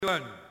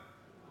Everyone.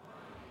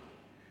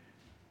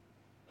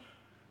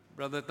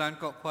 Brother Tan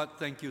Kok Huat,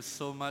 thank you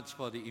so much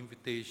for the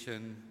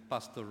invitation.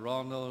 Pastor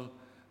Ronald,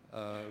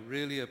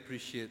 really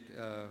appreciate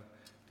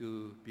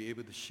to be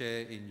able to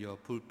share in your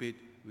pulpit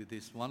with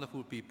these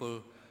wonderful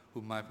people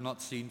whom I've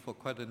not seen for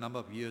quite a number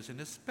of years,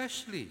 and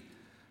especially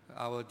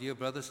our dear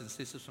brothers and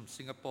sisters from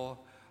Singapore.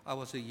 I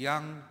was a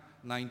young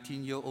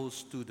 19-year-old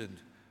student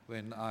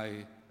when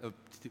a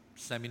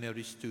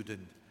seminary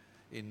student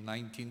in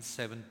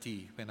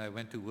 1970 when I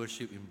went to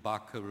worship in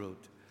Barker Road.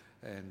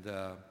 And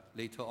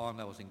later on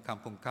I was in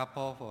Kampong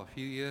Kapor for a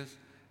few years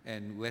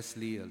and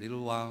Wesley a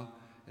little while,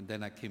 and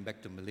then I came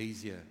back to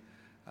Malaysia.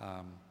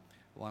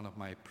 One of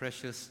my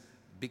precious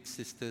big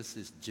sisters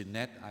is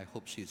Jeanette. I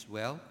hope she's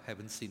well.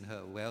 Haven't seen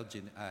her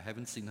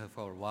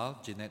for a while,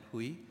 Jeanette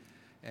Hui.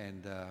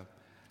 And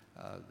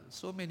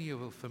so many of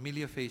her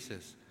familiar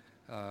faces.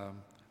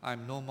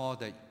 I'm no more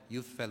that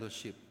youth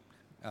fellowship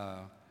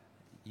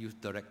youth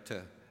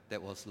director.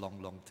 That was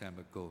long time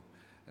ago.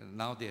 And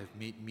now they have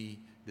made me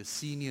the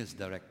seniors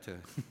director,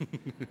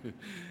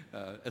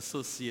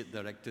 associate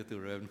director to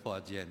Reverend Hua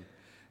Jian.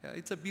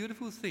 It's a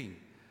beautiful thing.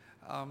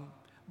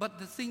 But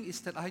the thing is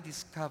that I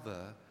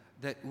discover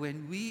that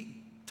when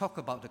we talk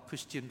about the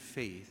Christian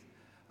faith,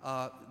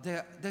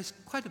 there's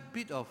quite a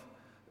bit of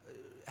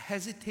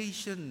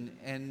hesitation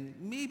and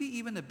maybe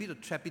even a bit of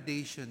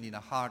trepidation in the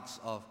hearts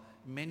of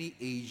many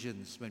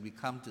Asians when we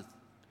come to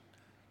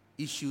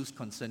issues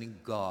concerning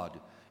God,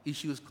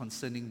 issues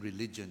concerning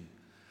religion.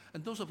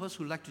 And those of us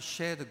who like to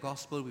share the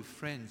gospel with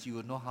friends, you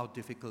will know how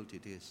difficult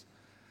it is.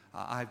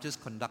 I've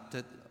just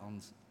conducted on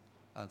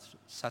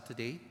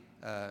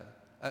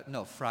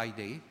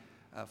Friday.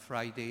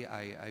 Friday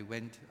I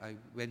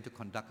went to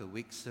conduct a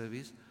wake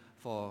service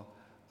for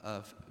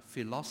a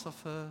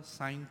philosopher,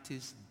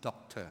 scientist,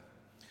 doctor.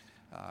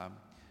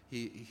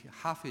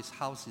 Half his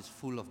house is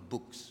full of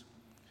books,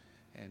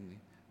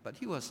 but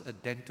he was a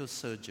dental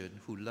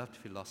surgeon who loved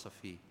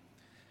philosophy.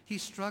 He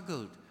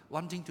struggled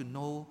wanting to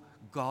know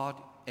God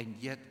and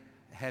yet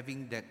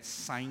having that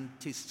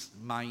scientist's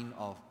mind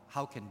of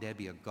how can there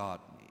be a God.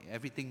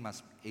 Everything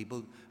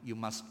you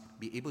must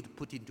be able to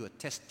put into a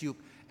test tube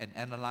and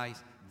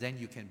analyze, then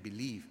you can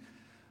believe.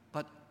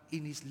 But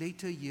in his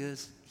later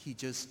years, he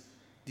just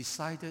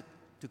decided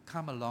to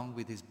come along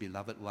with his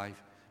beloved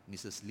wife,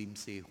 Mrs. Lim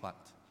Se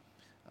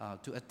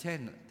Huat, to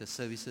attend the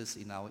services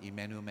in our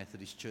Emmanuel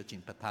Methodist Church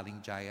in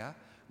Petaling Jaya,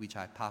 which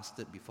I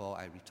pastored before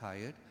I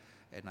retired,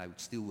 and I would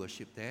still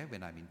worship there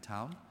when I'm in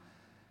town.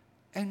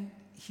 And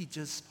he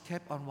just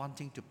kept on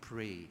wanting to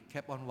pray,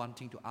 kept on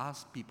wanting to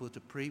ask people to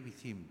pray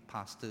with him,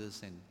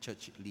 pastors and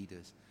church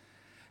leaders.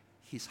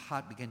 His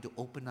heart began to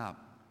open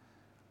up.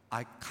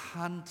 I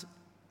can't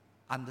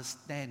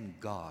understand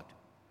God.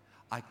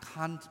 I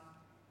can't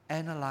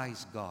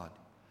analyze God,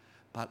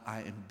 but I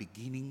am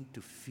beginning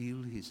to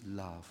feel His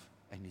love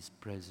and His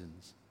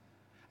presence.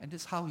 And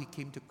that's how he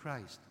came to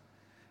Christ.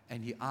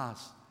 And he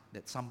asked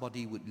that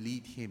somebody would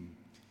lead him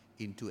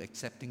into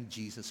accepting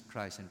Jesus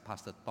Christ, and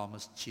Pastor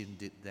Thomas Chin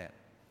did that.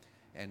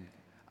 And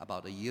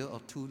about a year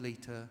or two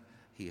later,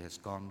 he has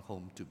gone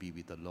home to be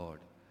with the Lord.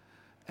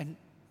 And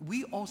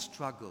we all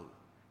struggle.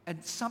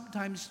 And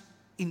sometimes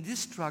in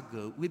this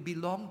struggle, we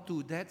belong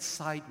to that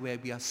side where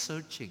we are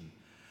searching.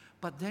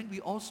 But then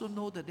we also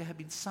know that there have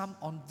been some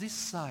on this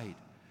side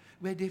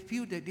where they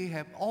feel that they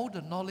have all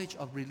the knowledge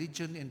of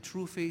religion and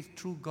true faith,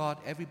 true God.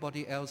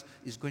 Everybody else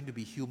is going to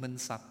be human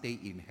satay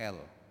in hell.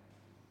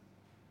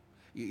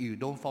 You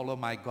don't follow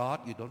my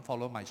God, you don't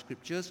follow my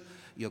scriptures,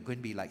 you're going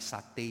to be like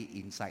satay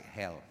inside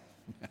hell.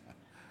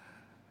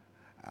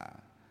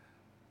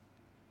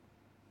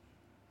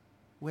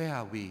 Where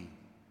are we?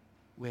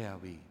 Where are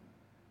we?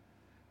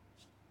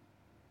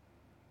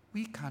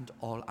 We can't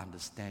all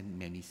understand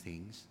many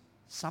things.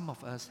 Some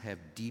of us have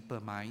deeper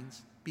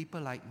minds.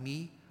 People like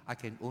me, I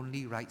can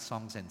only write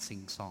songs and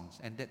sing songs,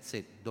 and that's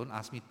it. Don't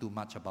ask me too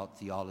much about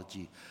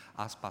theology.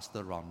 Ask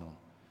Pastor Ronald.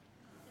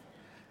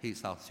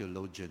 He's our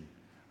theologian.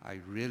 I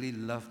really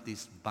love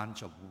this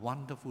bunch of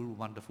wonderful,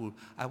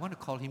 I want to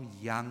call him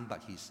young,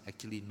 but he's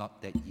actually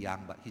not that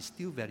young, but he's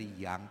still very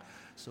young.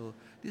 So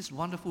these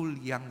wonderful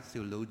young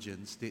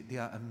theologians, they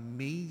are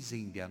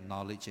amazing, their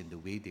knowledge and the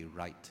way they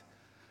write.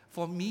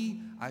 For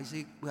me, I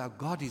say, well,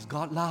 God is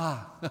God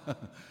lah.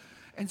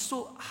 And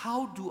so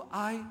how do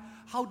I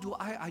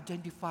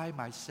identify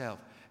myself?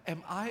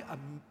 Am I a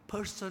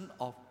person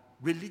of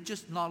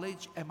religious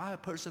knowledge? Am I a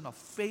person of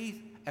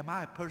faith? Am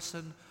I a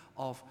person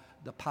of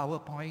the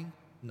PowerPoint?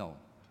 No.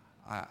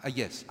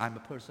 Yes, I'm a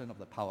person of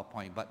the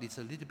PowerPoint, but it's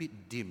a little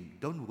bit dim.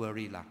 Don't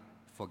worry lah.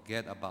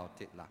 Forget about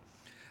it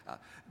lah.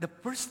 The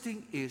first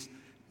thing is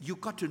you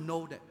got to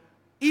know that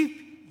if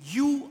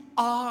you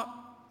are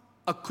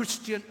a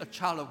Christian, a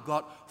child of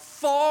God,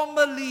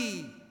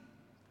 formally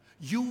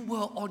you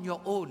were on your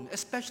own,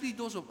 especially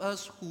those of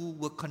us who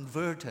were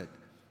converted.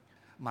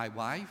 My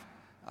wife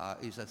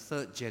is a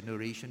third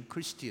generation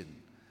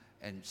Christian,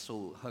 and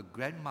so her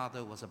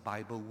grandmother was a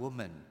Bible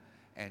woman.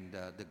 And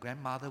the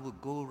grandmother would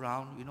go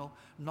around,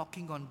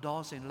 knocking on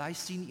doors and lai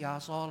xin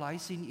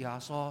ya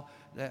so.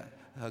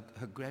 Her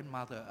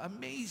grandmother,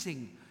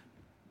 amazing,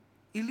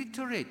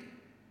 illiterate,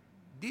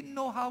 didn't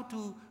know how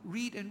to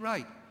read and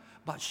write,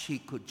 but she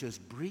could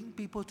just bring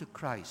people to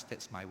Christ.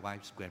 That's my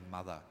wife's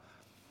grandmother.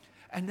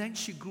 And then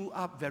she grew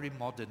up very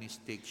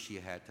modernistic. She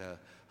had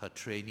her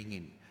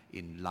training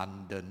in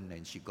London,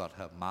 and she got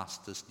her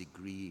master's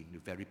degree in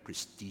very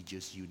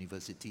prestigious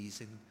universities,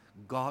 and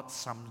God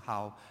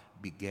somehow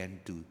began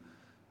to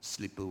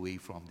slip away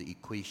from the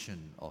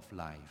equation of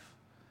life.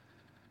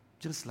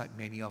 Just like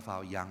many of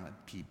our young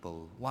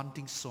people,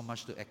 wanting so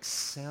much to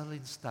excel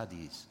in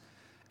studies,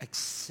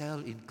 excel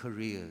in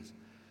careers.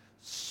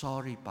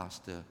 Sorry,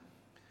 Pastor,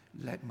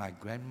 let my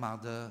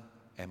grandmother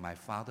and my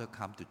father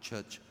come to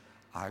church.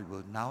 I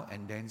will now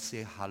and then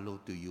say hello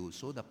to you.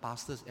 So the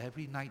pastors,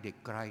 every night they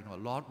cry,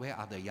 Lord, where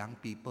are the young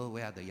people?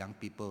 Where are the young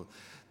people?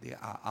 They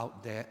are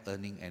out there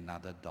earning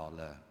another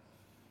dollar.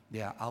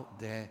 They are out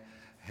there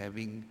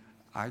having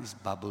ice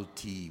bubble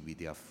tea with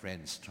their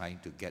friends, trying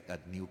to get a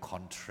new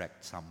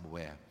contract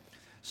somewhere.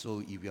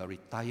 So if you are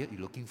retired,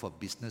 you're looking for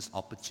business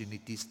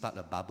opportunities, start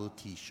a bubble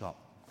tea shop.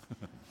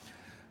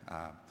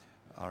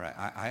 All right,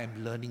 I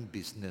am learning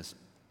business,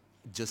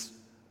 just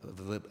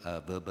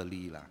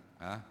verbally,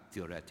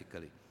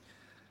 theoretically.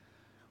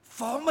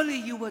 Formerly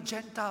you were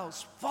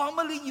Gentiles.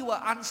 Formerly you were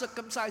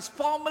uncircumcised.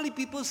 Formerly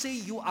people say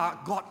you are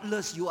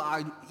godless, you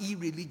are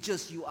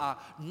irreligious, you are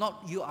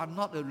not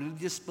a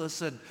religious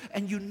person.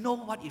 And you know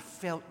what it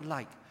felt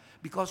like.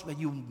 Because when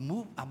you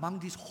move among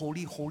these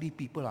holy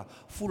people,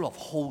 full of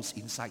holes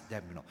inside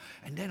them,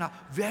 and then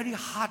very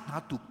hard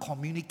to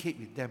communicate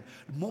with them.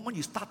 The moment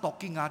you start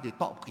talking, they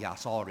talk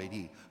Yasa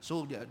already.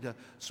 So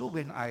so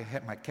when I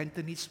had my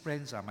Cantonese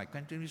friends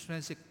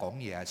say Gong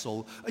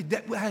Yaso,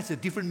 that has a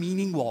different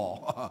meaning.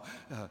 Gong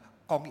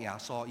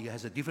Yaso, it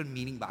has a different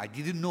meaning, but I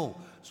didn't know.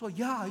 So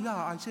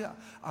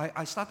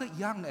I started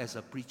young as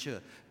a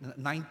preacher.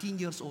 19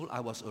 years old, I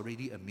was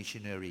already a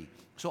missionary.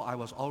 So I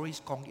was always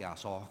Gong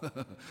Yaso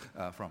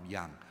from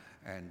young.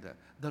 And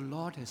the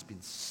Lord has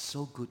been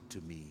so good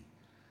to me.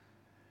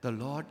 The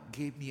Lord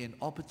gave me an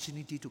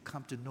opportunity to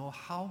come to know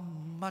how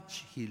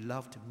much He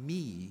loved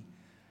me,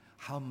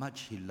 how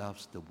much He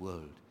loves the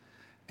world.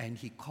 And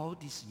He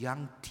called this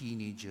young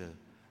teenager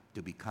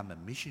to become a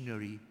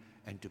missionary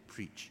and to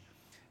preach.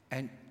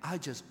 And I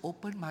just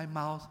opened my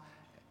mouth,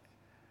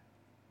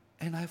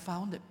 and I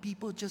found that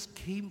people just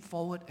came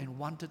forward and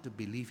wanted to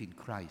believe in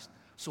Christ.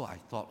 So I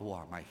thought,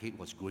 wow, my head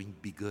was growing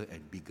bigger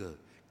and bigger.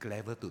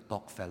 Clever to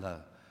talk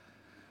fella.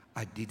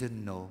 I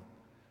didn't know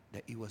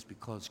that it was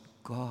because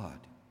God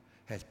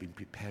has been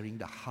preparing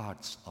the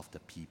hearts of the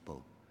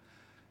people.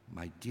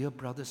 My dear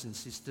brothers and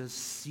sisters,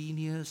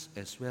 seniors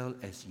as well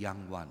as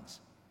young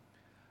ones,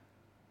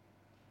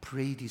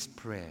 pray this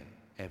prayer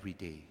every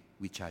day,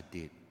 which I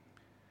did.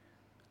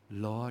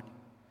 Lord,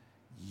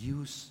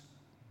 use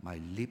my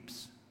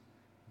lips,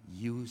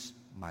 use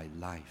my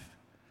life,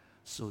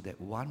 so that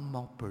one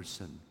more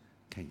person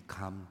can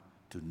come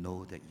to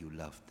know that you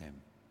love them.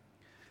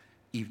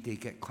 If they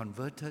get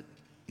converted,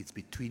 it's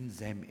between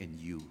them and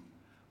you.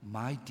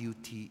 My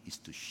duty is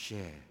to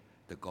share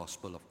the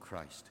gospel of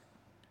Christ.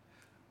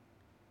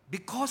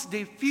 Because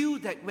they feel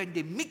that when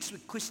they mix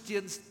with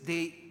Christians,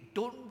 they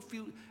don't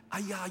feel,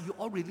 you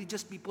all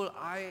religious people,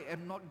 I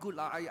am not good.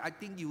 I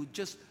think you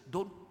just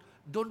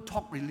don't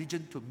talk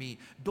religion to me.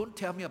 Don't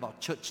tell me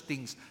about church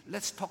things.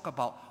 Let's talk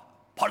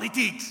about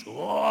politics.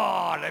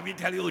 Oh, let me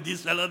tell you,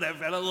 this fellow, that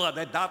fellow,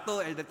 that dato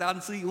and the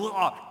tansi,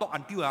 talk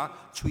until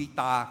chui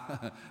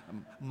ta,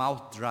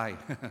 mouth dry.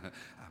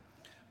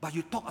 But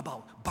you talk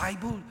about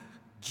Bible,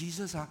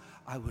 Jesus,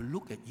 I will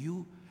look at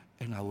you,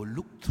 and I will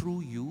look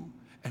through you,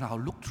 and I'll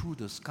look through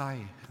the sky.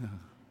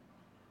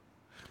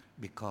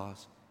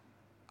 Because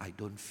I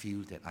don't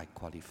feel that I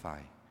qualify.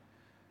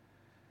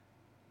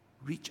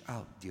 Reach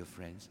out, dear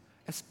friends,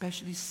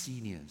 especially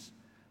seniors.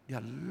 There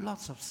are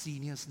lots of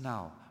seniors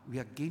now. We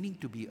are gaining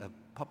to be a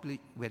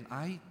population. When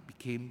I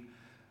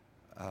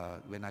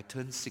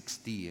turned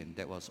 60, and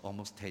that was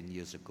almost 10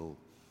 years ago,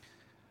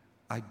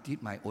 I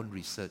did my own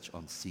research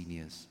on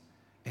seniors.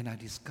 And I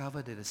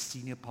discovered that the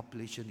senior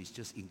population is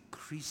just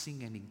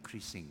increasing and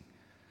increasing.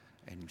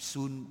 And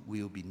soon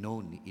we'll be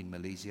known in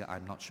Malaysia.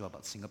 I'm not sure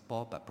about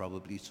Singapore, but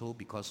probably so,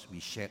 because we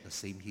share the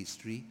same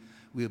history.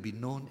 We'll be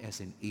known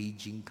as an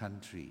aging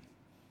country.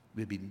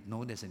 We'll be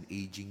known as an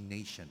aging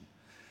nation.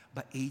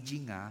 But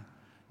aging,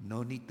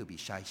 no need to be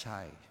shy.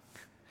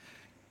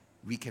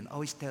 We can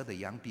always tell the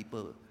young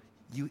people,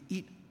 you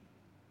eat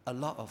a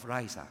lot of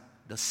rice.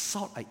 The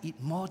salt I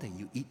eat more than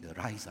you eat the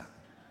rice.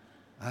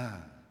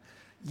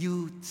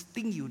 You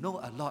think you know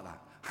a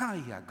lot.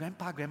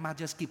 Grandpa, grandma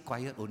just keep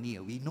quiet only.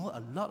 We know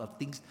a lot of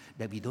things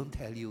that we don't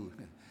tell you.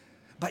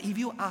 But if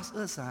you ask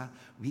us,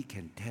 we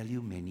can tell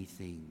you many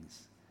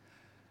things.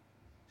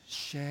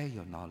 Share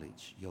your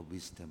knowledge, your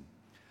wisdom.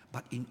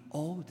 But in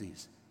all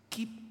this,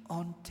 keep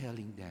on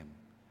telling them,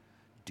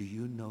 do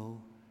you know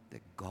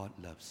that God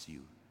loves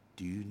you?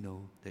 Do you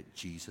know that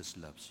Jesus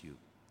loves you?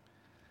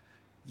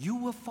 You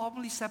were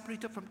formerly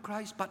separated from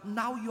Christ, but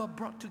now you are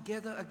brought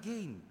together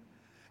again.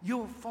 You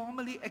were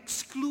formerly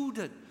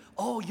excluded.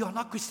 Oh, you're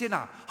not Christian,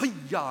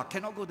 Hiya,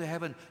 cannot go to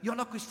heaven. You're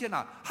not Christian,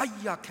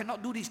 Hiya,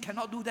 cannot do this,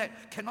 cannot do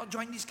that, cannot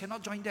join this,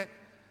 cannot join that.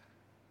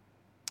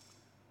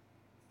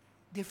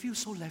 They feel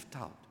so left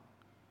out.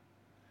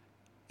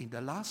 In the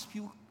last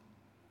few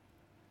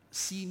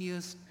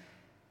seniors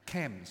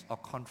camps or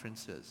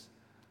conferences,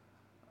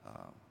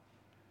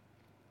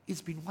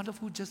 it's been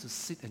wonderful just to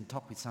sit and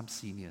talk with some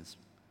seniors.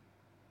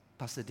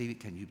 Pastor David,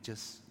 can you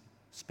just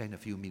spend a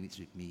few minutes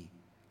with me?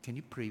 Can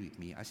you pray with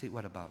me? I said,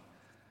 what about?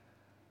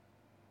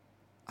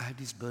 I have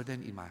this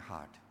burden in my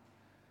heart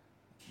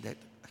that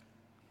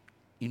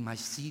in my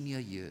senior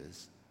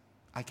years,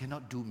 I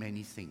cannot do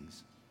many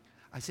things.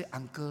 I said,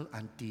 uncle,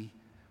 auntie,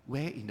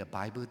 where in the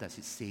Bible does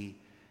it say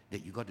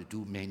that you got to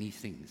do many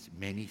things,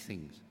 many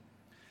things?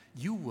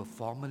 You were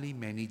formerly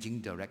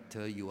managing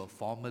director, you were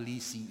formerly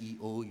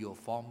CEO, you were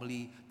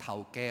formerly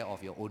tao care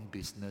of your own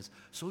business,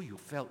 so you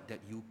felt that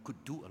you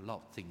could do a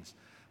lot of things.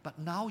 But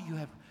now you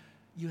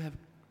have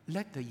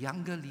let the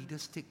younger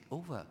leaders take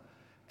over,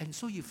 and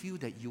so you feel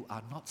that you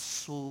are not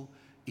so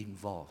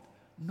involved.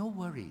 No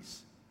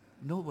worries,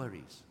 no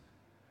worries.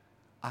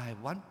 I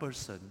have one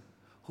person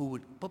who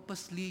would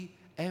purposely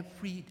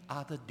every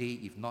other day,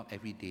 if not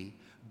every day,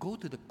 go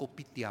to the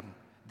kopitiam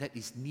that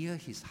is near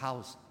his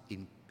house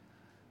in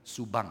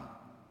Subang.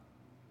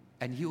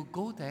 And he'll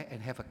go there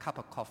and have a cup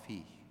of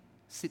coffee,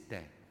 sit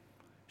there.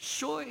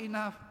 Sure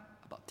enough,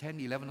 about 10,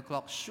 11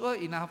 o'clock, sure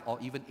enough, or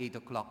even 8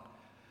 o'clock,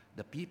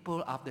 the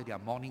people after their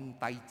morning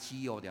Tai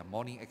Chi or their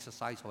morning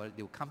exercise, or whatever,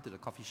 they'll come to the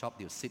coffee shop,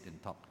 they'll sit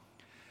and talk.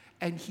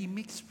 And he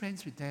makes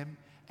friends with them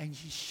and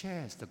he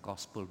shares the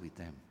gospel with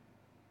them.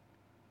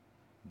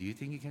 Do you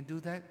think you can do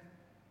that?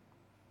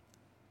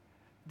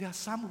 There are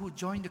some who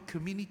join the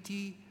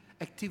community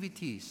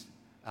activities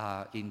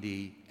in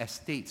the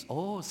estates.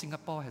 Oh,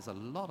 Singapore has a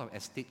lot of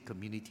estate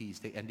communities,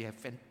 and they have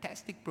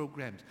fantastic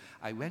programs.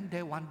 I went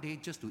there one day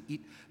just to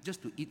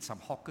eat some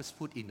hawker's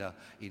food in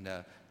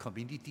a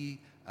community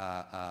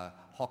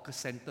hawker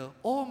center.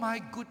 Oh my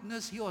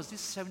goodness, here was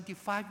this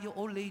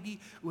 75-year-old lady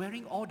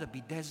wearing all the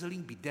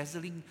bedazzling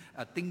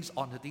things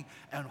on her thing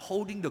and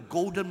holding the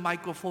golden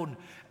microphone.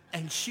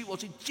 And she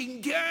was in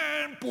今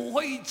天不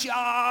回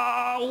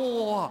家,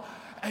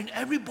 and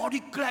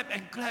everybody clap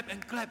and clap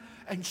and clap.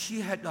 And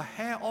she had the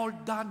hair all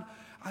done.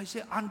 I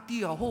said,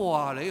 Auntie,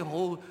 whatever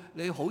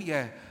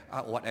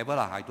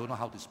lah. I don't know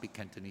how to speak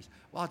Cantonese.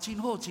 Wow, Jin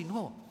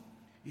Ho.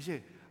 He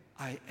said,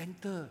 I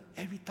enter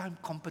every time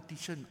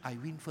competition, I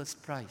win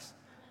first prize.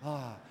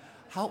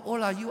 How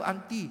old are you,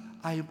 Auntie?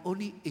 I am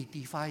only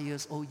 85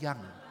 years old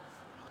young.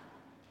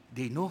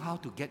 They know how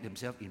to get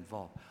themselves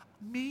involved.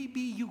 Maybe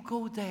you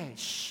go there,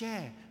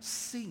 share,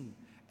 sing,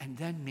 and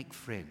then make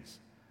friends.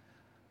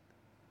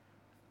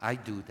 I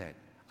do that.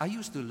 I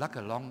used to lug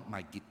along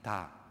my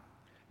guitar.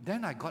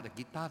 Then I got a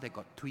guitar that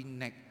got twin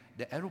neck.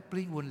 The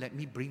aeroplane won't let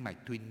me bring my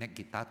twin neck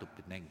guitar to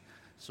Penang.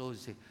 So he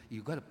said,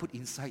 you got to put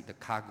inside the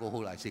cargo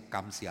hold. I said,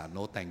 come here,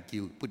 no thank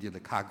you. Put in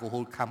the cargo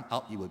hold, come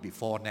out, it will be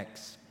 4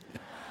 necks.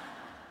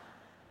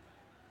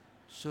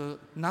 So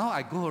now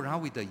I go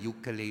around with the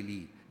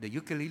ukulele. The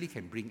ukulele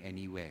can bring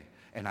anywhere.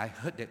 And I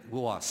heard that,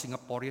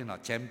 Singaporean are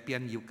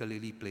champion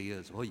ukulele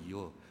players. Oh,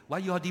 yo. Why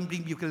you all didn't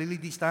bring ukulele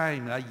this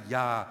time?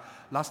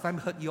 Last time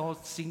heard you all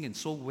sing and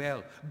so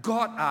well.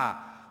 God,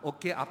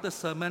 okay, after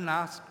sermon,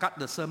 cut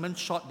the sermon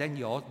short, then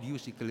you all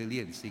use ukulele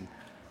and sing.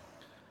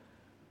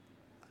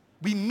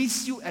 We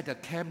miss you at the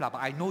camp, but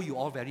I know you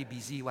all very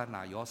busy you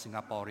all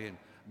Singaporean.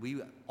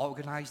 We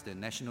organized the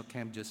national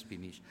camp, just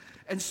finished.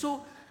 And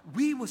so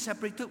we were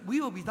separated,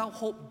 we were without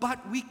hope,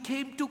 but we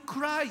came to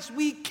Christ.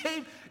 We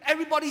came,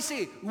 everybody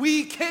say,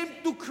 we came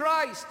to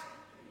Christ.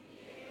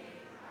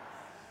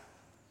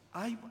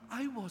 I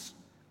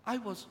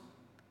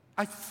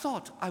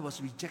thought I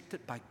was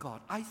rejected by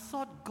God. I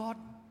thought God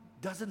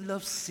doesn't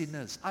love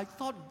sinners. I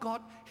thought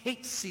God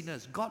hates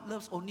sinners. God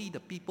loves only the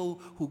people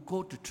who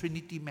go to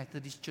Trinity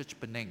Methodist Church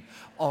Penang,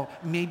 or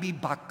maybe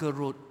Barker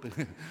Road,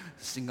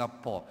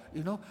 Singapore.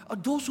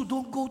 Those who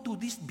don't go to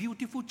these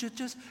beautiful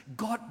churches,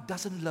 God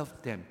doesn't love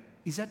them.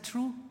 Is that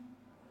true?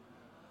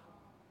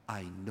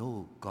 I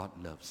know God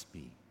loves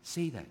me.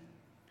 Say that.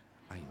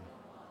 I know.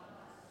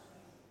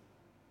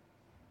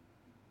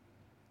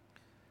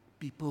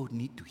 People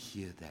need to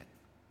hear that.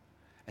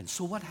 And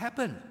so what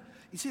happened?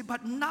 He said,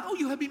 but now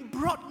you have been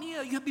brought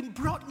near. You have been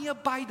brought near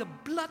by the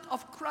blood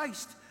of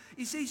Christ.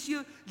 It says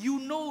here, you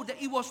know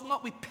that it was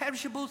not with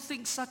perishable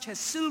things such as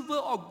silver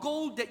or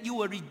gold that you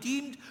were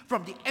redeemed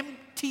from the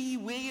empty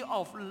way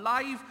of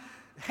life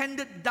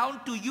handed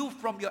down to you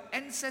from your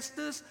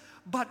ancestors,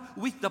 but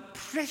with the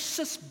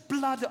precious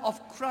blood of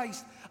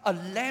Christ, a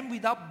lamb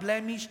without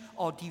blemish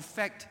or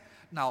defect.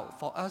 Now,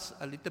 for us,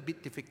 a little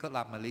bit difficult,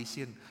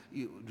 Malaysian,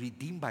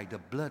 redeemed by the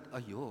blood.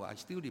 I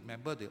still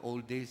remember the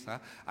old days.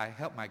 I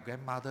helped my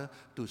grandmother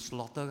to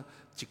slaughter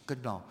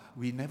chicken.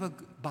 We never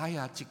buy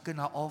a chicken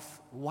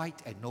off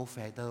white and no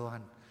feather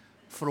one.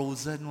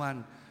 Frozen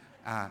one.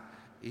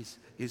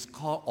 It's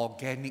called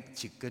organic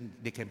chicken.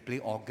 They can play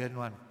organ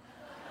one.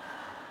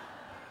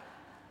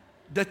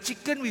 The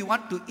chicken we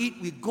want to eat,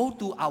 we go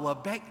to our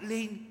back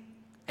lane,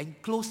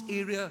 enclosed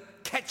area,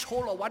 catch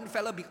hold of one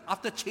fella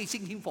after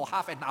chasing him for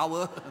half an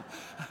hour,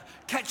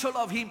 catch hold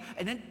of him,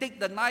 and then take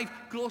the knife,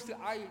 close the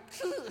eye.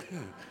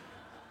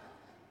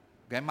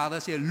 Grandmother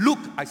said, look.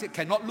 I said,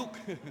 cannot look.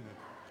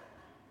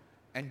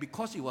 And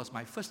because it was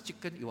my first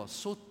chicken, it was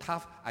so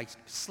tough, I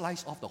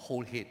sliced off the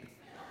whole head.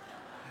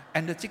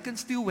 And the chicken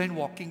still went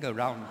walking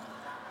around.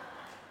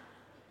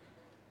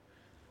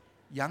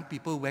 Young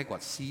people where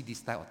got see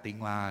this type of thing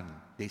one.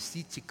 They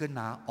see chicken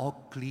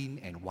all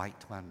clean and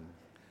white one.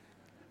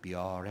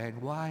 Pure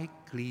and white,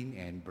 clean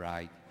and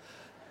bright.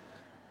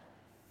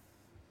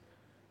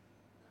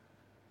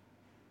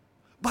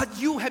 But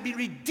you have been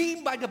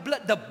redeemed by the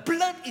blood. The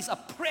blood is a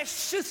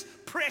precious,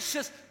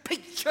 precious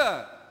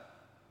picture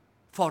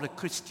for a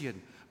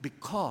Christian,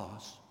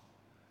 because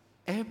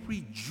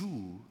every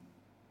Jew,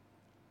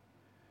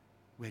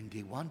 when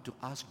they want to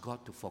ask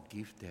God to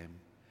forgive them,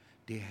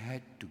 they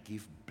had to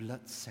give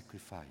blood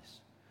sacrifice.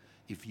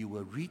 If you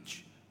were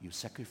rich, you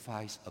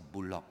sacrifice a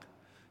bullock.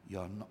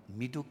 You're not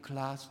middle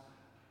class,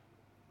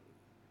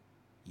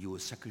 you will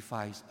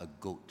sacrifice a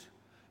goat.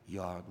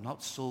 You're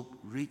not so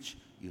rich,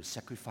 you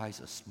sacrifice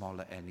a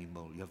smaller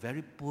animal. You're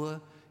very poor,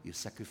 you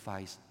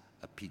sacrifice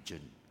a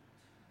pigeon.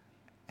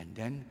 And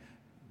then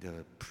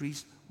the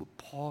priest would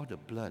pour the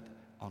blood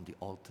on the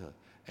altar,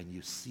 and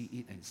you see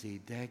it and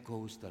say, there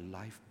goes the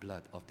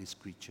lifeblood of this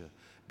creature,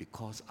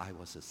 because I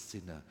was a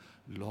sinner.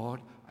 Lord,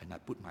 and I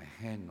put my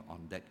hand on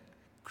that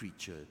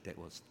creature that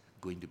was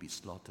going to be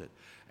slaughtered,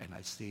 and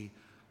I say,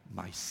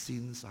 my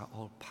sins are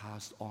all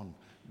passed on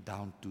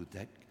down to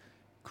that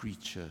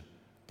creature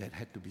that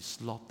had to be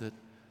slaughtered,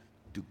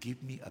 to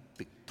give me a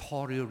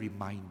pictorial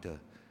reminder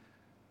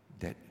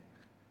that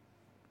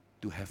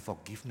to have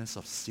forgiveness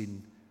of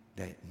sin,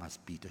 there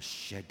must be the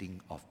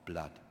shedding of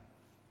blood.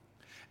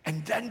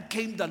 And then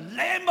came the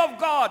Lamb of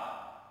God.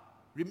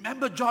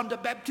 Remember John the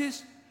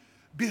Baptist?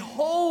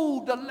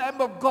 Behold the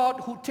Lamb of God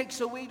who takes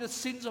away the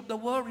sins of the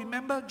world.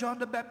 Remember John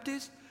the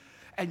Baptist?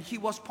 And he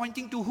was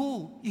pointing to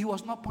who? He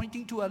was not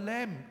pointing to a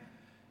lamb.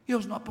 He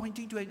was not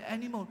pointing to an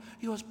animal.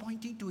 He was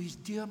pointing to his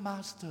dear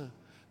master,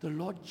 the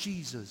Lord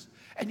Jesus.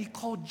 And he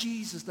called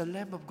Jesus the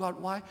Lamb of God.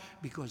 Why?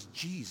 Because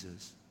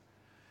Jesus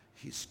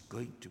is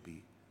going to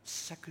be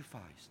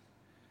sacrificed,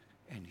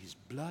 and his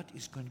blood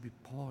is going to be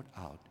poured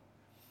out.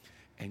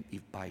 And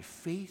if by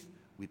faith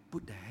we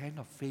put the hand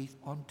of faith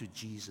onto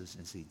Jesus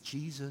and say,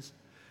 Jesus,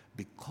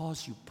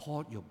 because you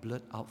poured your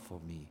blood out for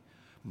me,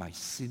 my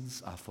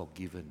sins are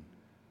forgiven.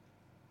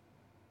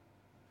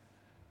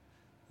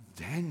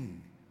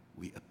 Then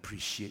we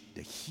appreciate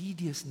the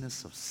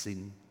hideousness of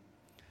sin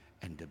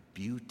and the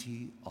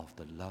beauty of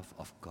the love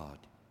of God.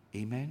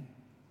 Amen?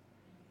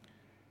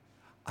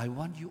 I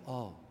want you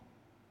all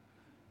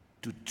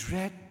to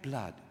dread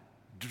blood,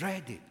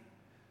 dread it,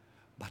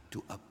 but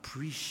to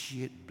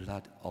appreciate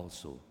blood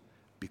also,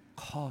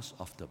 because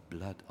of the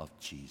blood of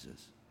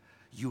Jesus.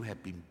 You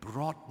have been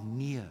brought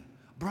near.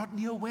 Brought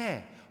near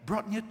where?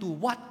 Brought near to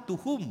what? To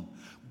whom?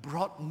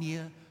 Brought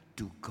near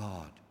to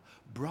God.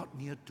 Brought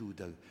near to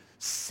the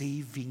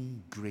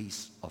saving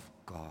grace of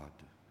God.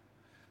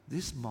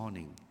 This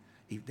morning,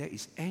 if there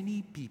is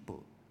any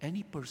people,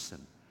 any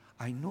person,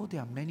 I know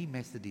there are many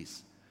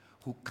Methodists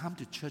who come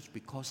to church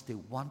because they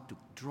want to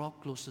draw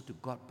closer to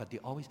God, but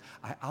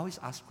I always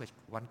ask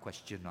one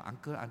question,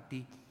 Uncle,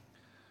 Auntie,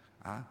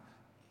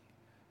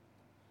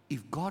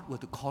 if God were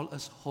to call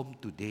us home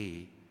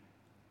today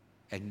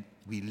and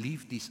we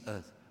leave this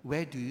earth,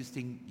 where do you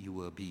think you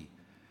will be?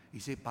 He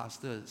said,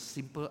 Pastor,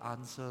 simple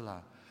answer lah.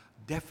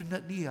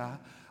 Definitely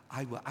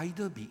I will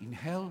either be in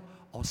hell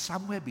or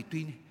somewhere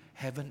between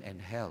heaven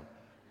and hell.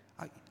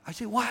 I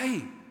said,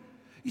 why?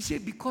 He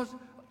said, because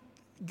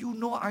you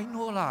know, I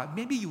know lah.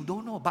 Maybe you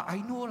don't know, but I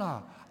know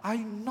lah.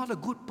 I'm not a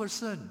good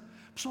person.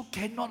 So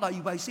cannot lah.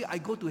 If I say I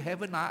go to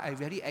heaven, I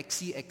very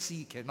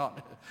axy,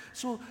 cannot.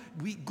 So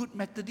we good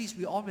Methodists,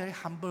 we all very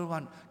humble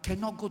one.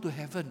 Cannot go to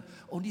heaven,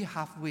 only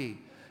halfway.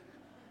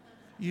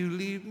 You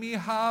leave me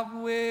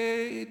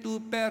halfway to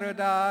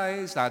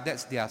paradise.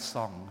 That's their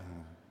song.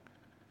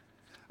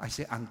 I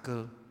say,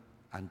 Uncle,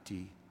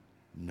 Auntie,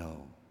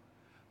 no.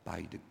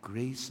 By the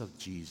grace of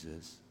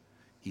Jesus,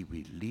 if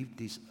we leave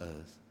this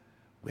earth,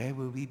 where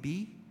will we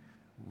be?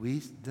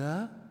 With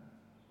the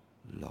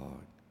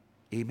Lord.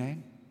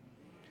 Amen?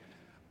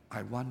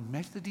 I want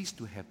Methodists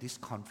to have this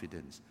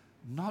confidence,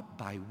 not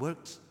by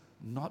works,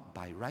 not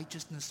by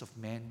righteousness of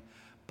man,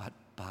 but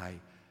by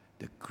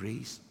the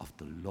grace of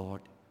the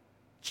Lord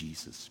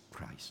Jesus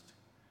Christ.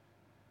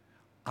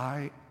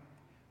 I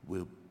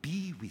will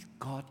be with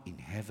God in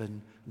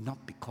heaven,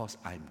 not because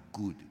I'm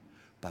good,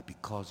 but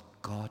because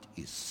God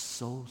is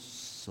so,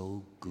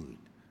 so good.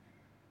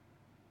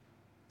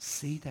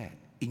 Say that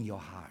in your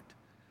heart.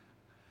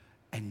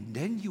 And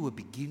then you will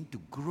begin to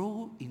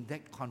grow in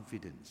that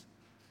confidence.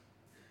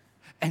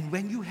 And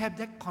when you have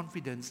that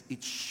confidence,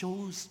 it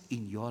shows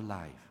in your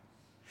life.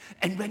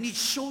 And when it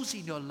shows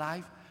in your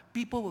life,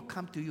 people will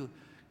come to you.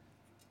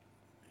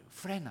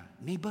 Friend,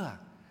 neighbor,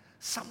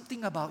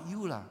 something about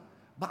you,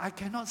 but I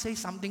cannot say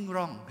something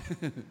wrong.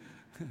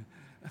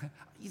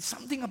 It's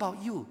something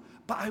about you.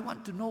 But I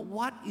want to know,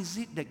 what is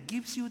it that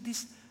gives you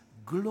this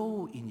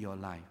glow in your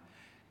life?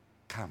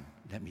 Come,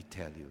 let me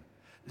tell you.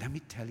 Let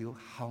me tell you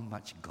how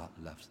much God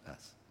loves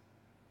us.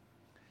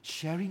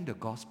 Sharing the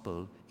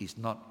gospel is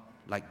not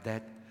like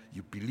that.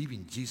 You believe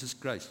in Jesus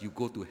Christ, you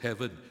go to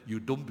heaven. You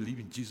don't believe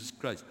in Jesus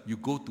Christ, you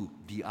go to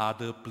the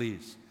other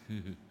place.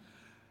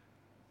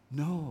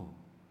 No.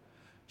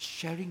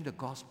 Sharing the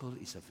gospel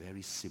is a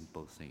very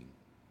simple thing.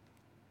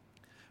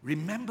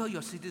 Remember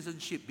your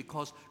citizenship,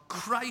 because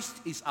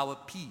Christ is our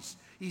peace.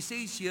 He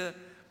says here,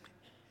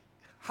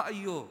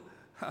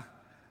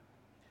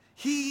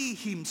 He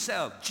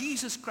himself,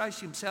 Jesus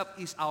Christ himself,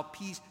 is our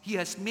peace. He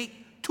has made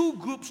two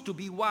groups to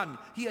be one.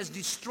 He has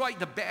destroyed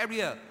the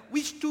barrier.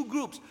 Which two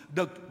groups?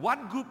 The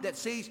one group that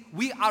says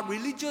we are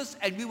religious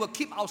and we will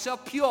keep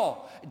ourselves pure.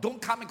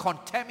 Don't come and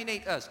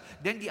contaminate us.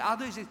 Then the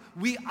other is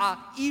we are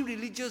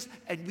irreligious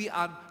and we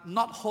are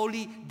not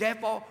holy.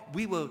 Therefore,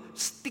 we will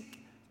stick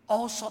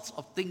all sorts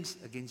of things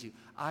against you.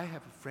 I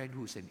have a friend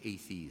who's an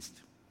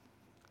atheist.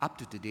 Up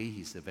to today,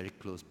 he's a very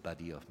close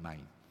buddy of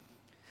mine.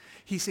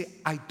 He said,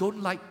 I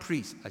don't like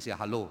priests. I said,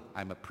 hello,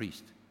 I'm a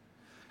priest.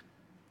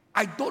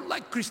 I don't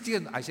like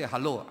Christian. I say,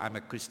 hello, I'm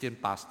a Christian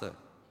pastor.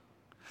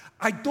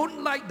 I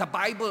don't like the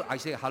Bible. I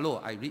say, hello,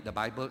 I read the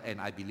Bible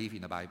and I believe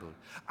in the Bible.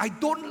 I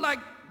don't like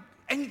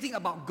anything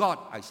about God.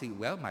 I say,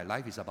 well, my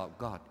life is about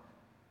God.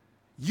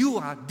 You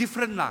are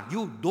different lah.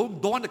 You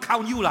don't want to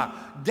count you lah.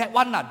 That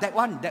one.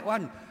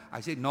 I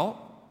say, no,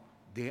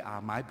 they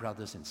are my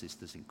brothers and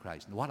sisters in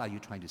Christ. What are you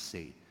trying to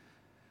say?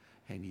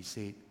 And he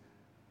said,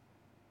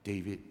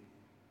 David,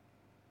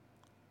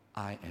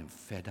 I am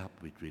fed up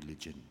with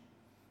religion.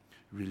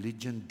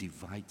 Religion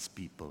divides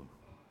people.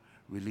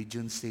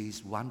 Religion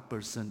says one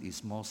person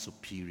is more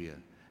superior,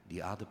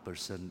 the other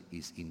person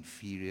is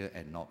inferior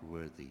and not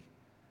worthy.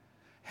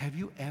 Have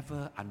you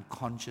ever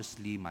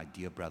unconsciously, my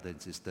dear brother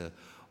and sister,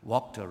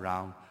 walked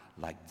around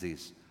like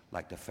this,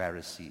 like the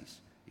Pharisees?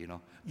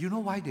 You know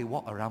why they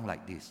walk around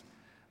like this?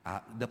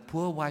 The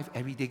poor wife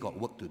every day got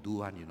work to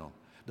do,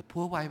 The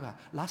poor wife,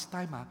 last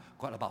time,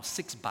 got about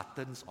 6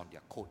 buttons on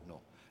their coat,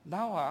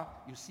 Now,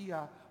 you see,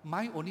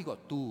 mine only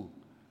got 2.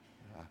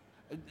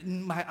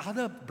 My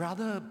other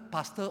brother,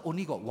 pastor,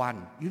 only got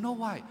 1. You know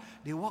why?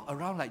 They walk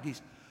around like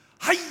this.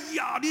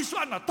 Hiya, this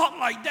one, talk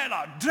like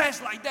that,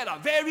 dress like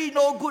that, very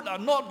no good,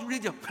 not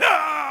religious.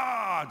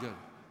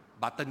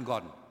 Button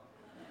gone.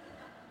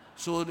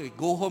 So they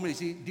go home and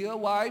say, dear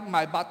wife,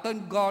 my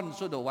button gone.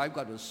 So the wife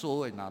got to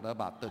sew another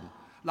button.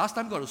 Last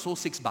time got to sew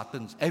 6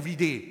 buttons every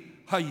day.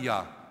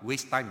 Hiya,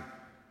 waste time.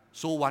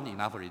 Sew 1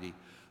 enough already.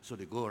 So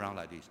they go around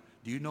like this.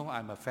 Do you know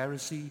I'm a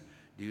Pharisee?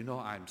 Do you know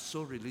I'm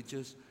so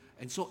religious?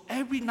 And so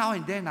every now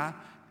and then,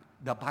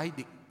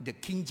 the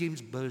King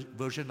James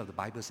version of the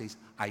Bible says,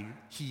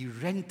 he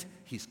rent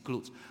his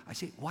clothes. I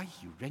said, why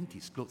he rent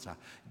his clothes?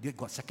 They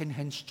got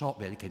second-hand shop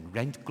where they can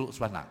rent clothes.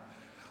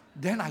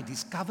 Then I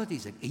discovered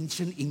it's an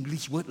ancient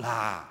English word.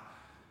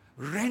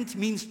 Rent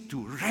means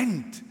to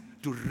rent,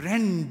 to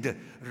rend,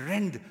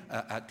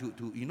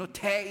 to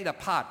tear it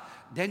apart.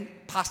 Then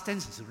past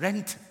tense is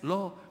rent,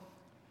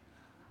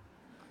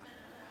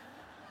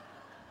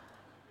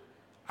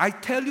 I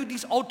tell you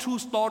this all true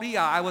story.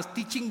 I was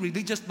teaching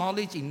religious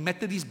knowledge in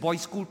Methodist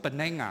Boys' School,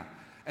 Penang.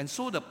 And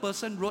so the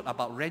person wrote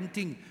about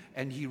renting,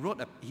 and he wrote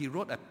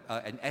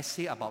an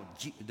essay about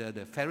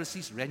the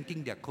Pharisees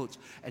renting their coats.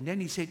 And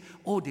then he said,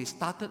 they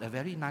started a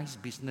very nice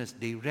business.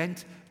 They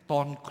rent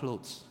torn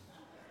clothes.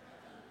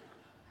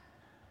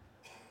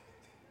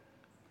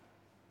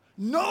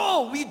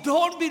 No, we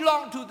don't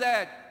belong to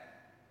that.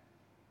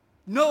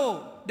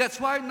 No, that's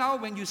why now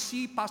when you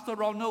see Pastor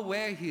Ronald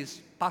wear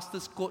his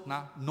pastor's coat,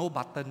 no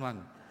button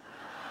one.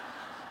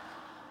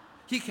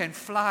 He can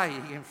fly,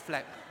 he can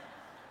flap.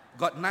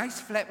 Got nice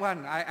flap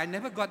one. I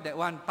never got that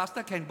one.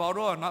 Pastor can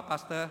borrow or not,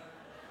 Pastor?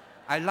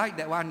 I like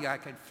that one. I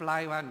can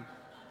fly one.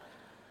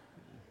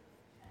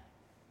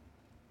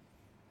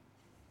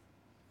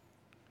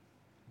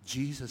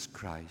 Jesus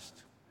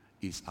Christ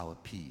is our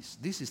peace.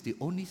 This is the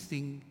only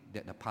thing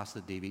that the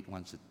Pastor David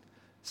wants to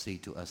say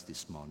to us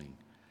this morning.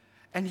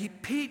 And he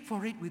paid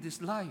for it with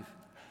his life.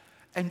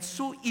 And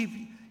so if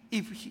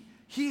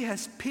he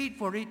has paid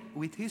for it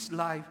with his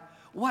life,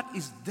 what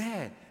is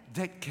there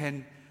that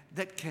can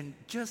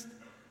just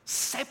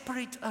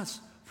separate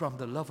us from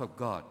the love of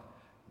God?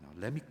 Now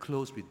let me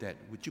close with that.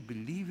 Would you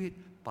believe it?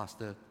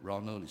 Pastor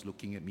Ronald is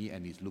looking at me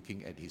and he's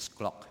looking at his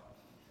clock.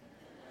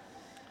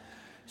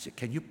 He said,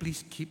 can you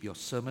please keep your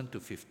sermon to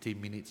 15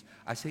 minutes?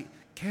 I say,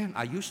 Ken,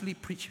 I usually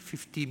preach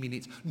 15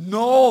 minutes.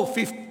 No,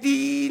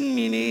 15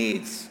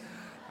 minutes.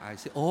 I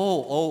say,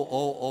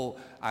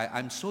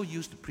 I'm so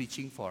used to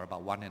preaching for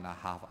about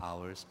 1.5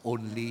 hours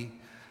only.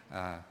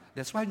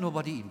 That's why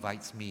nobody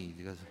invites me,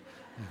 because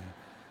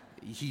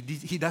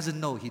he doesn't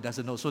know,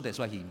 so that's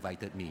why he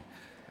invited me.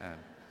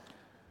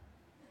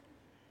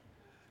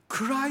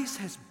 Christ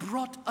has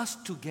brought us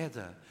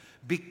together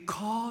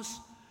because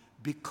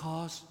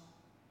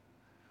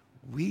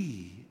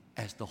we,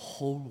 as the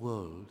whole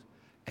world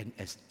and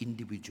as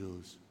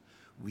individuals,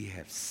 we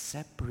have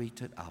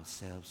separated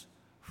ourselves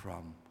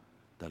from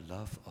the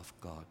love of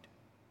God.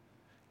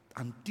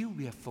 Until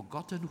we have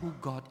forgotten who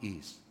God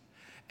is,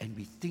 and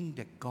we think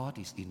that God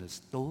is in a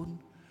stone,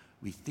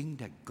 we think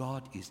that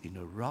God is in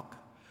a rock,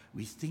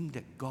 we think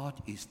that God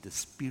is the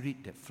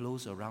spirit that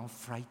flows around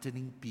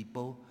frightening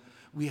people.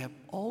 We have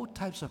all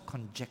types of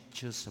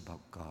conjectures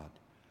about God,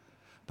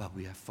 but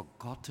we have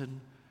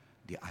forgotten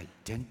the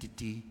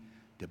identity,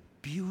 the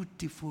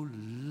beautiful,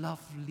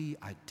 lovely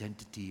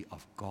identity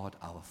of God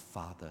our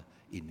Father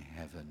in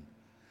heaven.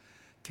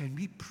 Can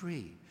we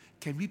pray?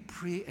 Can we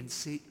pray and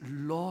say,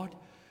 Lord,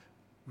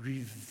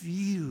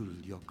 reveal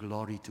your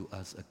glory to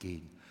us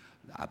again?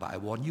 But I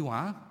warn you,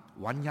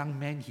 one young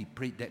man, he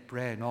prayed that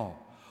prayer and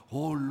all.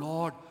 Oh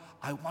Lord,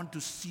 I want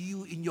to see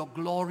you in your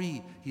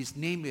glory. His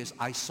name is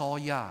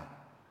Isaiah.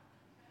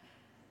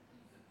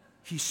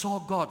 He saw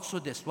God, so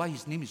that's why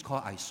his name is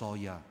called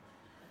Isaiah.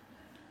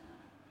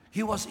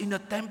 He was in the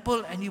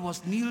temple and he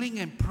was kneeling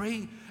and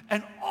praying,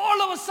 and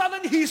all of a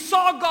sudden he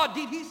saw God.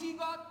 Did he see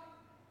God?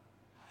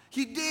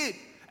 He did.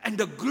 And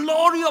the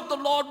glory of the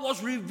Lord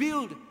was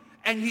revealed,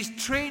 and his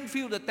train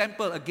filled the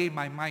temple. Again,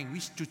 my mind,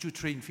 which choo-choo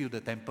train filled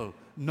the temple?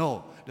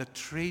 No, the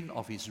train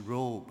of his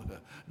robe,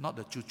 not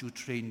the choo-choo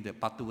train, the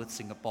Butterworth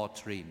Singapore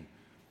train.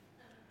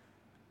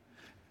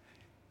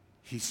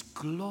 His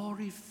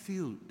glory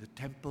filled the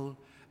temple,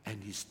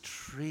 and his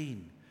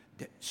train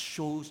that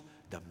shows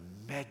the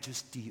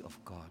majesty of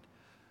God.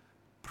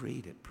 Pray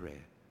that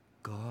prayer.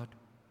 God,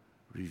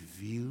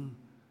 reveal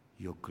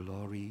your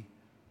glory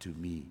to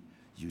me.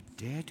 You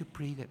dare to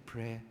pray that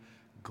prayer,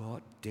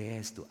 God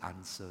dares to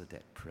answer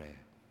that prayer.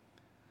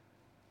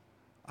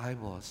 I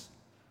was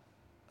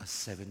a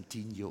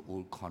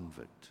 17-year-old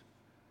convert,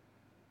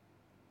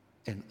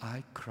 and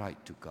I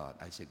cried to God.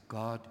 I said,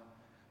 God,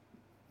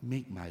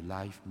 make my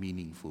life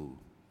meaningful.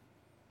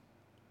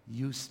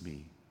 Use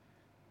me.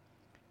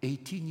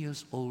 18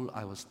 years old,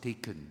 I was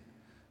taken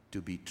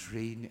to be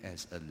trained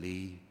as a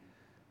lay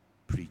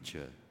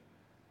preacher.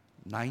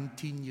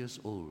 19 years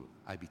old,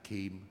 I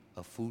became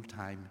a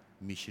full-time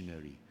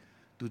missionary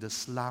to the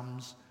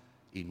slums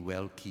in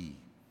Welki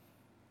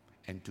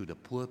and to the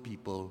poor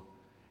people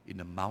in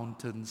the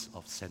mountains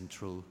of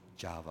central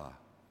Java.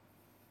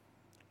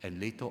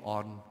 And later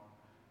on,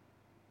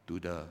 to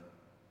the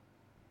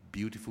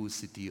beautiful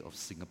city of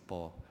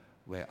Singapore,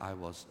 where I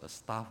was a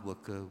staff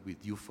worker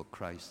with Youth for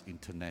Christ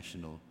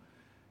International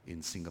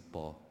in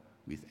Singapore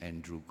with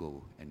Andrew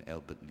Goh and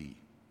Albert Lee.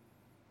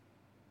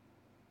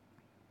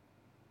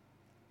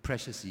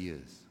 Precious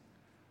years,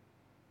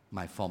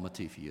 my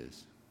formative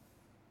years.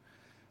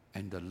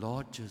 And the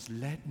Lord just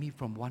led me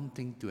from one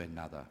thing to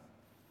another.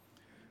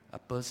 A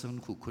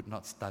person who could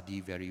not study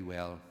very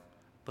well,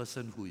 a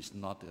person who is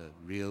not a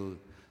real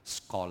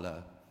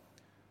scholar,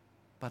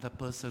 but a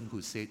person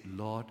who said,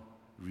 Lord,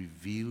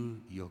 reveal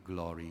your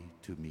glory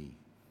to me.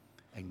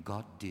 And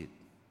God did.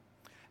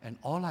 And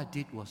all I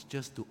did was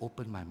just to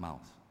open my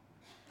mouth.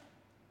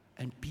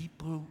 And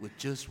people would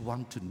just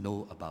want to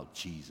know about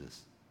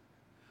Jesus.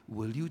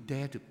 Will you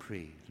dare to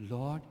pray,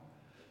 Lord,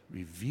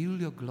 reveal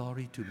your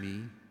glory to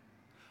me.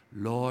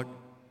 Lord,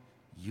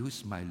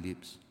 use my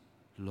lips.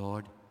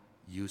 Lord,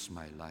 use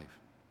my life.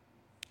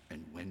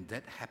 And when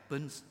that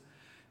happens,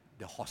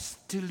 the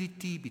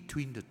hostility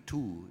between the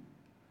two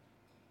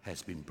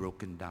has been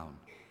broken down.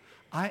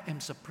 I am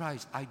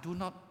surprised. I do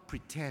not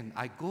pretend.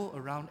 I go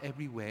around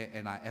everywhere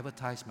and I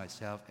advertise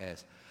myself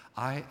as,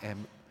 I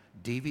am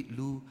David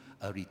Lu,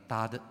 a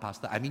retired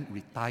pastor.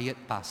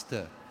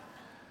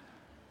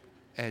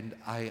 And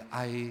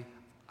I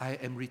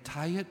am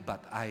retired,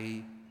 but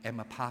I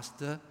am a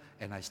pastor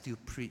and I still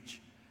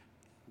preach.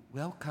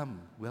 Welcome,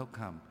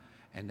 welcome.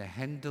 And the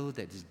handle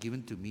that is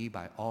given to me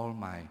by all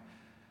my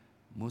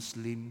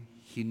Muslim,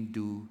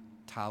 Hindu,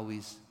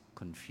 Taoist,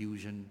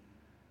 Confucian,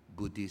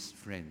 Buddhist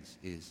friends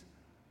is,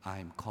 I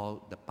am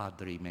called the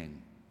Padre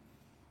Man.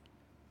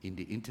 In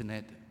the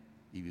internet,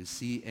 if you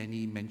see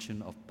any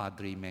mention of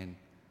Padre Man,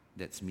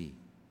 that's me.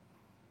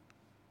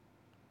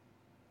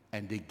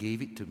 And they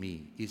gave it to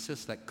me. It's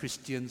just like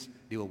Christians,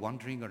 they were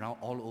wandering around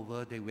all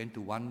over. They went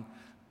to one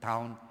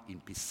town in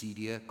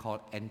Pisidia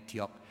called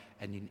Antioch.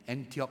 And in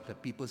Antioch, the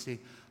people say,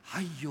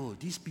 Aiyo,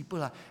 these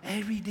people are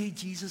every day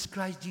Jesus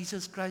Christ,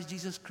 Jesus Christ,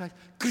 Jesus Christ,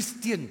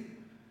 Christian.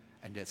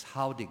 And that's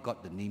how they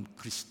got the name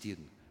Christian,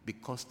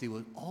 because they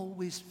were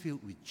always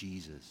filled with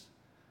Jesus.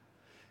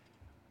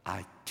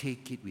 I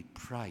take it with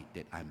pride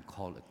that I'm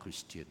called a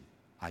Christian.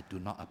 I do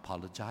not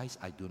apologize,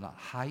 I do not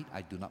hide,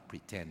 I do not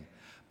pretend.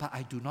 But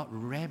I do not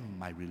ram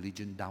my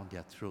religion down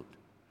their throat.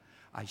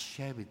 I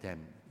share with them.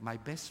 My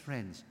best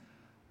friends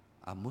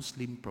are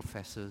Muslim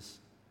professors,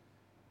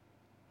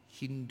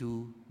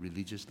 Hindu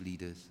religious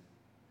leaders,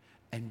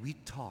 and we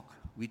talk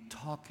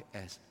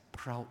as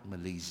proud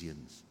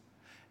Malaysians,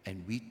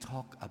 and we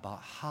talk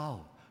about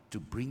how to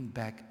bring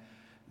back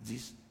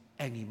this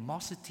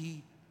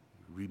animosity,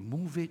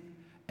 remove it,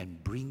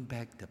 and bring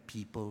back the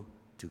people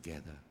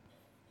together.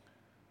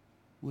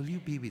 Will you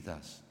be with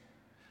us?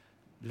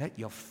 Let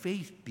your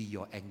faith be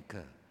your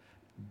anchor.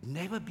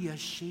 Never be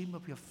ashamed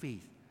of your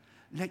faith.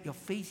 Let your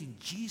faith in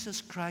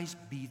Jesus Christ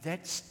be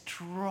that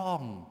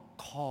strong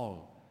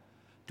call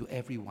to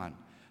everyone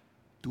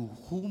to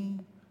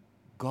whom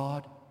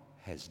God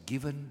has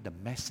given the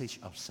message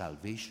of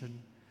salvation.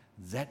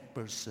 That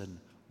person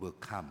will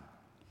come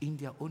in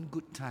their own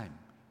good time.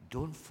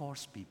 Don't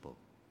force people.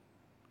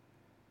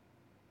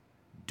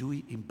 Do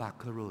it in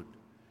Barker Road.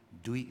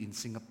 Do it in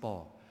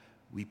Singapore.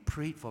 We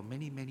prayed for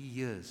many, many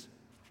years.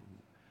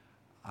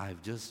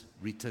 I've just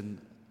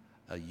written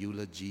a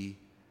eulogy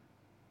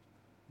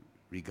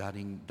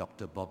regarding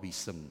Dr. Bobby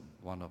Sung,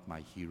 one of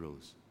my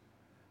heroes.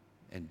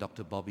 And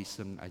Dr. Bobby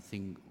Sung, I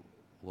think,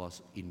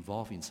 was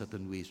involved in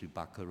certain ways with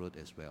Barker Road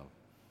as well.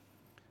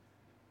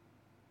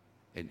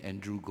 And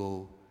Andrew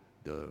Goh,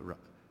 the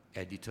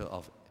editor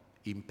of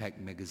Impact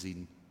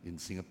magazine in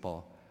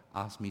Singapore,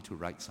 asked me to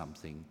write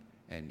something,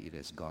 and it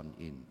has gone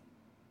in.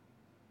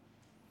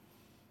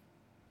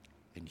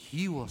 And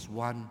he was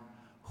one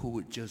who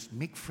would just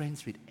make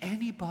friends with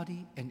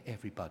anybody and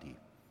everybody.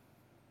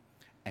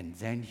 And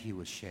then he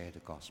would share the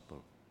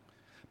gospel.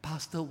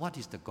 Pastor, what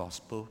is the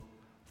gospel?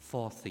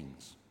 4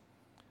 things.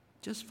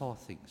 Just 4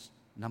 things.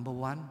 Number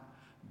 1,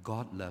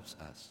 God loves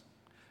us.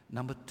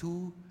 Number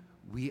 2,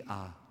 we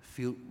are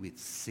filled with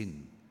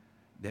sin.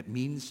 That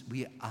means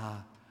we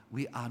are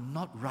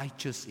not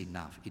righteous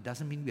enough. It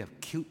doesn't mean we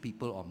have killed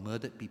people or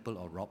murdered people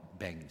or robbed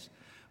banks.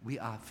 We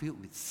are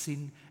filled with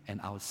sin, and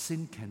our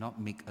sin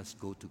cannot make us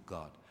go to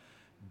God.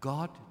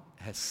 God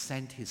has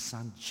sent His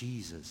Son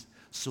Jesus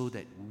so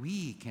that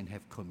we can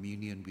have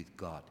communion with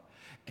God,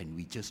 and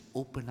we just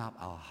open up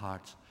our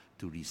hearts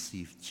to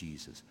receive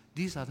Jesus.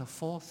 These are the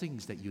 4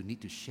 things that you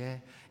need to share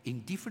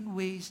in different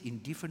ways, in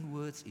different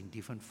words, in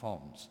different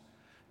forms.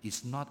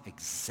 It's not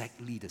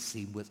exactly the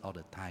same words all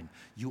the time.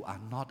 You are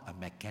not a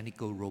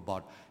mechanical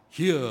robot.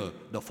 Here,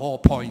 the 4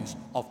 points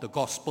of the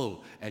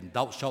gospel, and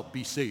thou shalt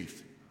be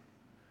saved.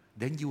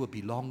 Then you will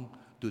belong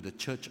to the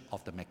church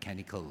of the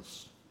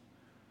mechanicals.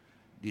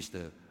 This is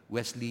the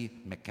Wesley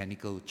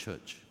Mechanical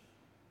Church,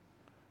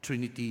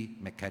 Trinity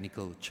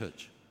Mechanical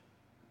Church,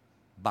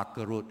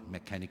 Barker Road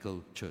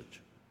Mechanical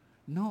Church.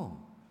 No,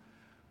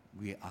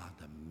 we are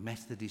the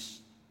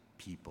Methodist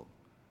people,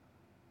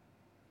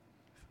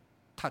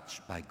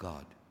 touched by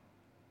God,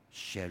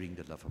 sharing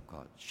the love of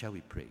God. Shall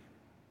we pray?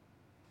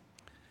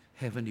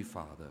 Heavenly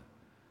Father,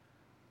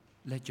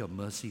 let your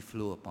mercy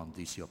flow upon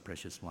these, your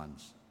precious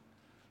ones.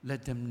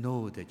 Let them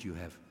know that you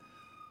have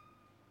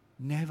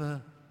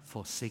never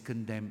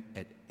forsaken them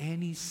at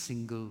any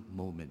single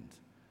moment.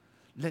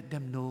 Let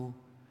them know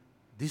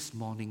this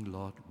morning,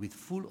 Lord, with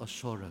full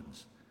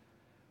assurance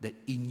that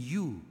in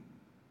you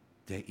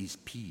there is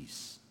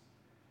peace.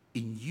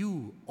 In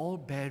you all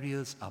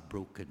barriers are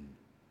broken.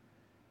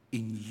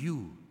 In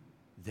you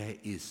there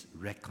is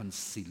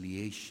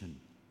reconciliation.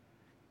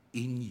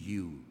 In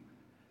you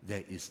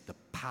there is the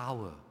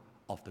power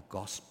of the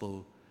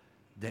gospel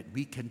that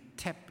we can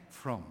tap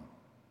from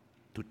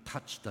to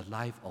touch the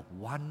life of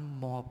one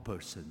more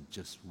person,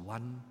 just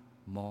one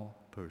more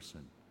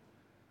person.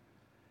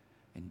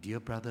 And dear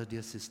brother,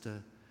 dear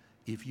sister,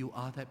 if you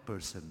are that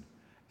person,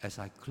 as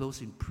I close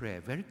in prayer,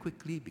 very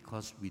quickly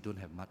because we don't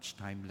have much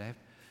time left,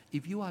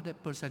 if you are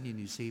that person and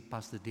you say,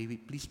 Pastor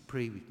David, please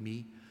pray with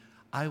me,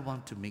 I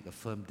want to make a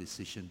firm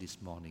decision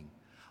this morning.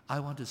 I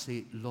want to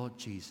say, Lord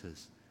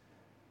Jesus,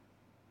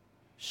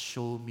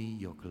 show me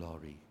your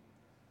glory.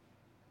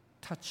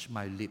 Touch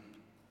my lip,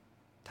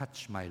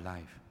 touch my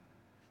life,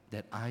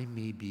 that I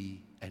may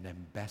be an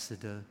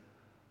ambassador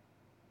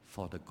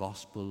for the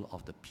gospel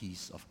of the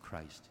peace of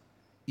Christ.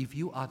 If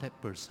you are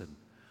that person,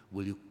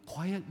 will you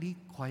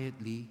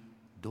quietly,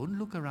 don't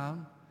look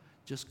around,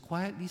 just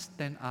quietly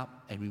stand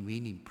up and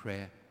remain in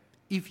prayer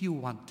if you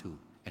want to,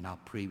 and I'll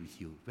pray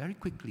with you very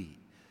quickly.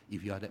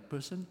 If you are that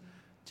person,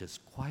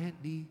 just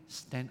quietly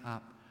stand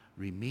up,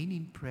 remain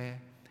in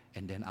prayer,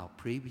 and then I'll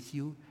pray with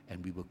you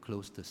and we will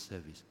close the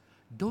service.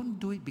 Don't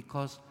do it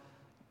because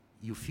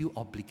you feel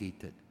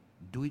obligated.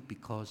 Do it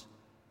because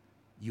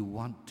you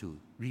want to.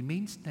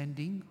 Remain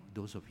standing,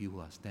 those of you who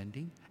are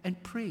standing,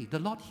 and pray. The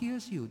Lord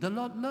hears you. The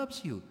Lord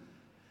loves you.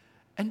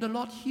 And the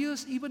Lord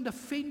hears even the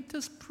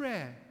faintest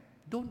prayer.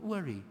 Don't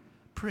worry.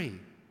 Pray.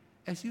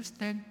 As you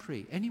stand,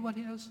 pray.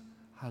 Anyone else?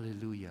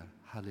 Hallelujah,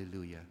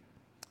 hallelujah,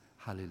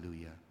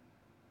 hallelujah,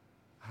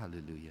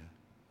 hallelujah.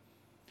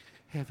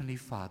 Heavenly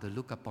Father,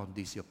 look upon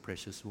these, your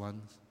precious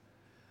ones.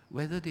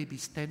 Whether they be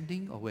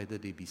standing or whether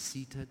they be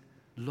seated,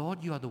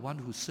 Lord, you are the one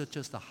who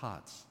searches the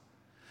hearts.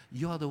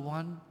 You are the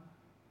one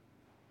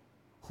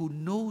who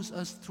knows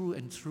us through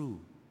and through,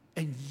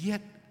 and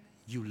yet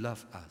you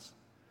love us.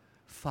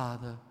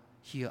 Father,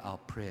 hear our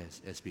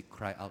prayers as we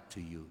cry out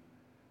to you.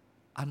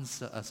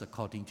 Answer us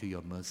according to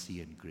your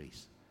mercy and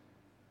grace.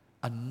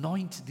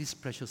 Anoint these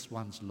precious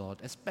ones, Lord,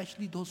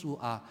 especially those who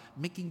are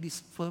making this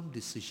firm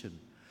decision.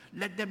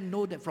 Let them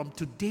know that from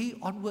today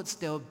onwards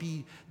there will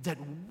be that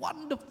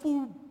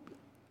wonderful,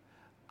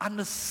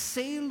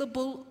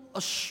 unassailable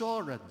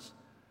assurance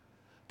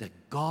that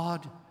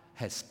God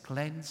has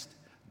cleansed,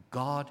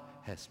 God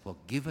has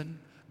forgiven,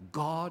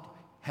 God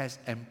has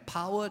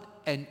empowered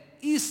and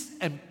is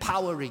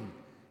empowering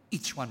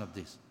each one of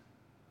these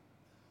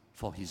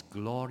for His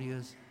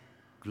glorious,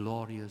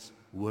 glorious,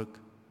 work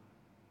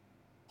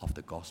of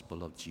the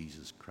gospel of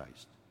Jesus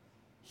Christ.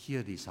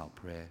 Hear this, our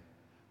prayer.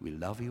 We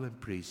love you and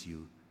praise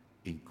you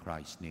in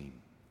Christ's name.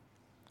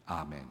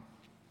 Amen.